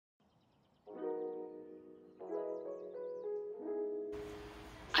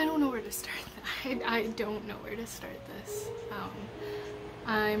I don't know where to start. I don't know where to start this.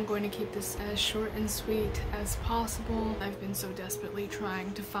 I'm going to keep this as short and sweet as possible. I've been so desperately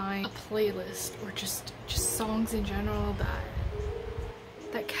trying to find a playlist or just songs in general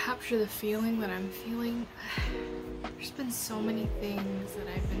that capture the feeling that I'm feeling. There's been so many things that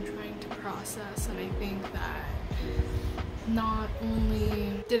I've been trying to process, and I think that not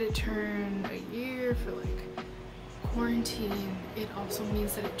only did it turn a year for like quarantine, it also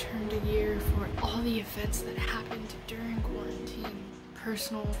means that it turned a year for all the events that happened during quarantine.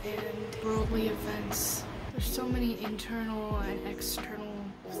 Personal and worldly events. There's so many internal and external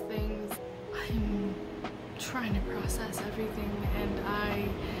things. I'm trying to process everything, and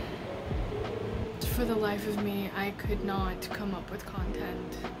for the life of me, I could not come up with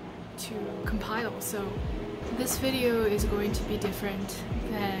content to compile. So this video is going to be different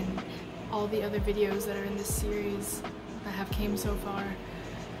than all the other videos that are in this series that have came so far,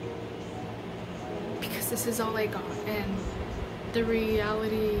 because this is all I got, and the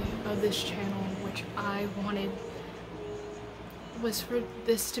reality of this channel, which I wanted, was for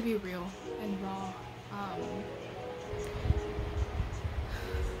this to be real and raw.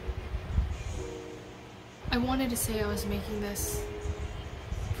 I wanted to say I was making this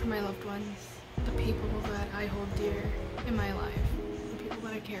for my loved ones, the people that I hold dear in my life, the people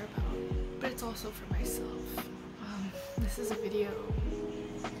that I care about, but it's also for myself. This is a video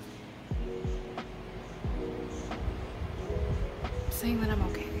saying that I'm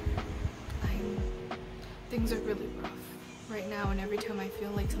okay. Things are really rough right now, and every time I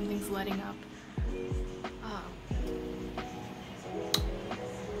feel like something's letting up,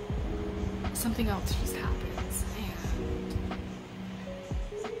 something else just happens, and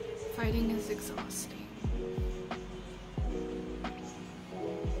fighting is exhausting.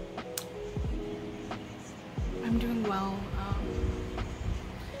 I'm doing well.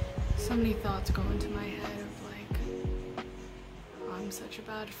 So many thoughts go into my head of like, I'm such a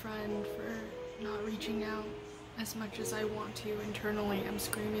bad friend for not reaching out as much as I want to. Internally, I'm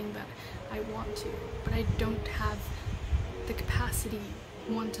screaming that I want to, but I don't have the capacity,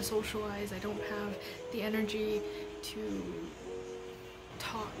 one, to socialize. I don't have the energy to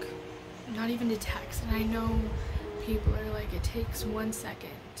talk, not even to text. And I know people are like, it takes 1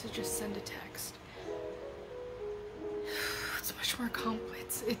 second to just send a text. It's much more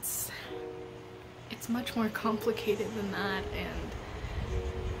complex. It's much more complicated than that, and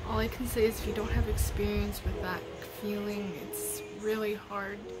all I can say is if you don't have experience with that feeling, it's really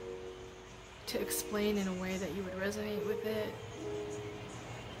hard to explain in a way that you would resonate with it.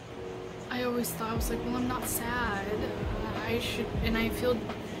 I always thought, I was like, well, I'm not sad. I should, and I feel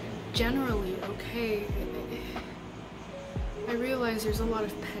generally okay. I realize there's a lot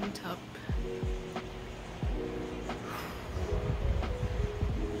of pent-up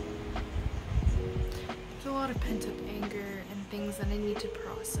anger and things that I need to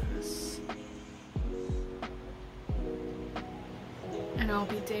process. And I'll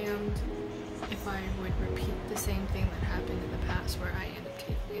be damned if I would repeat the same thing that happened in the past where I end up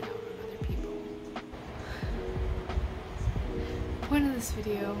taking it out on other people. The point of this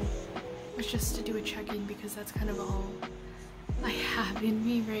video was just to do a check-in, because that's kind of all I have in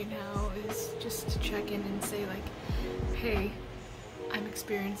me right now, is just to check in and say like, hey, I'm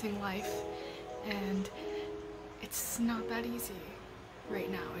experiencing life, and it's not that easy right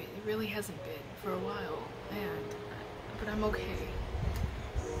now. It really hasn't been for a while, but I'm okay.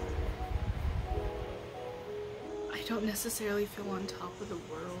 I don't necessarily feel on top of the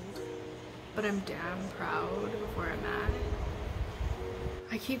world, but I'm damn proud of where I'm at.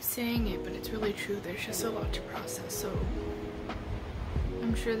 I keep saying it, but it's really true. There's just a lot to process, so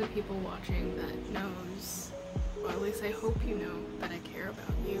I'm sure the people watching that knows, or at least I hope you know, that I care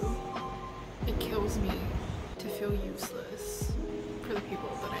about you. It kills me to feel useless for the people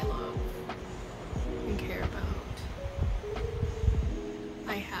that I love and care about.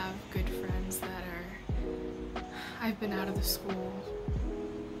 I have good friends that are, I've been out of the school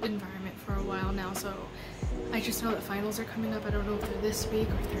environment for a while now, so I just know that finals are coming up. I don't know if they're this week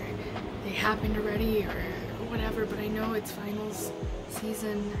or if they happened already or whatever, but I know it's finals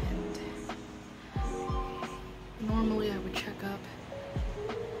season, and normally I would check up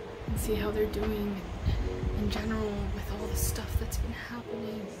and see how they're doing, and in general with all the stuff that's been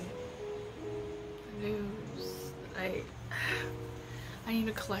happening, the news. I need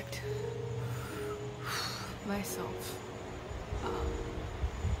to collect myself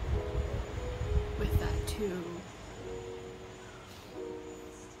with that too.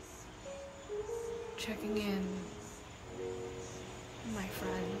 Checking in my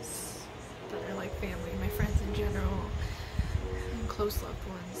friends that are like family, my friends in general, close loved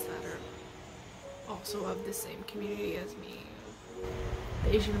ones that are also of the same community as me,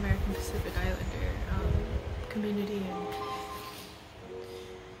 the Asian American Pacific Islander community,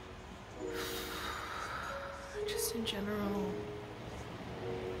 and just in general.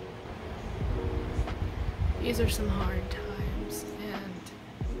 These are some hard times, and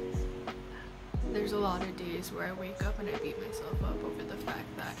there's a lot of days where I wake up and I beat myself up over the fact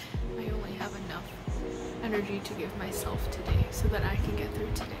that I only have enough energy to give myself today so that I can get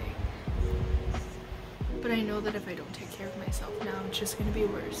through today. But I know that if I don't take care of myself now, it's just going to be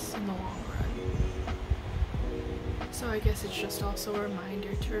worse in the long run. So I guess it's just also a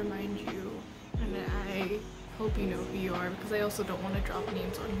reminder to remind you, and I hope you know who you are, because I also don't want to drop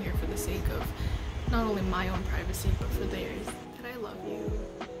names on here for the sake of not only my own privacy, but for theirs. That I love you.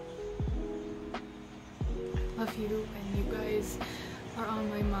 I love you, and you guys are on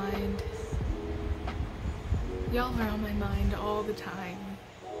my mind. Y'all are on my mind all the time.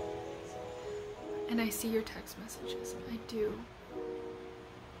 And I see your text messages, I do.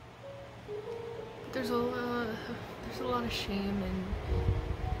 But there's a lot of shame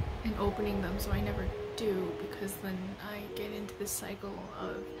in opening them, so I never do, because then I get into this cycle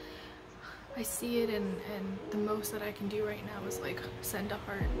of, I see it, and the most that I can do right now is like send a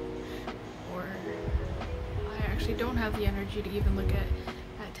heart, or I actually don't have the energy to even look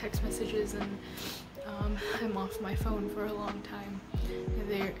at text messages, and I'm off my phone for a long time.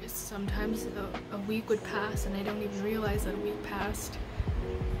 There is sometimes a week would pass and I don't even realize that a week passed,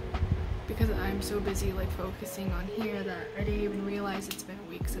 because I'm so busy like focusing on here that I didn't even realize it's been a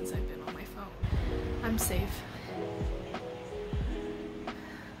week since I've been on my phone. I'm safe.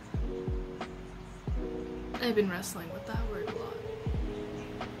 I've been wrestling with that word a lot,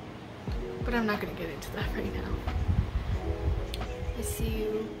 but I'm not gonna get into that right now. I see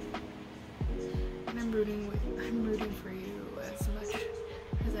you, and I'm rooting for you as much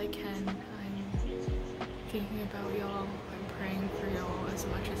as I can. I'm thinking about y'all. I'm praying for y'all as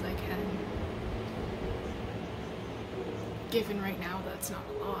much as I can. Given right now, that's not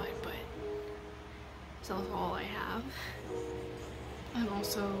a lot, but it's also all I have. And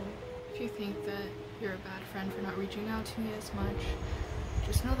also, if you think that you're a bad friend for not reaching out to me as much,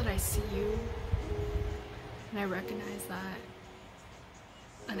 just know that I see you, and I recognize that,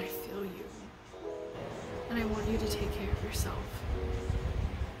 and I feel you, and I want you to take care of yourself.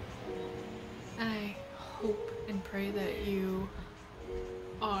 And I hope and pray that you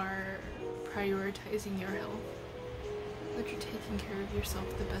are prioritizing your health, that you're taking care of yourself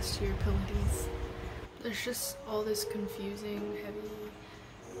the best of your abilities. There's just all this confusing, heavy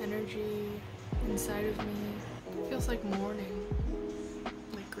energy inside of me. It feels like mourning,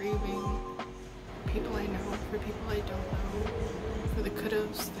 like grieving, for people I know, for people I don't know, for the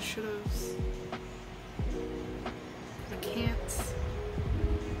could'ves, the should'ves, the can'ts,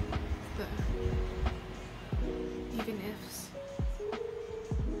 the even ifs,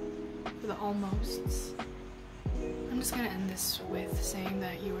 for the almosts. I'm just gonna end this with saying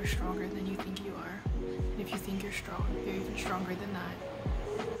that you are stronger than you think you are. And if you think you're strong, you're even stronger than that.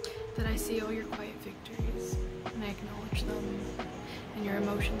 That I see all your quiet victories, and I acknowledge them, and your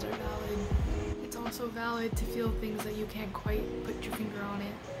emotions are valid. It's also valid to feel things that you can't quite put your finger on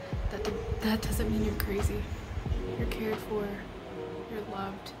it. That doesn't mean you're crazy. You're cared for, you're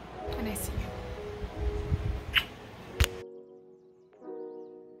loved, and I see you.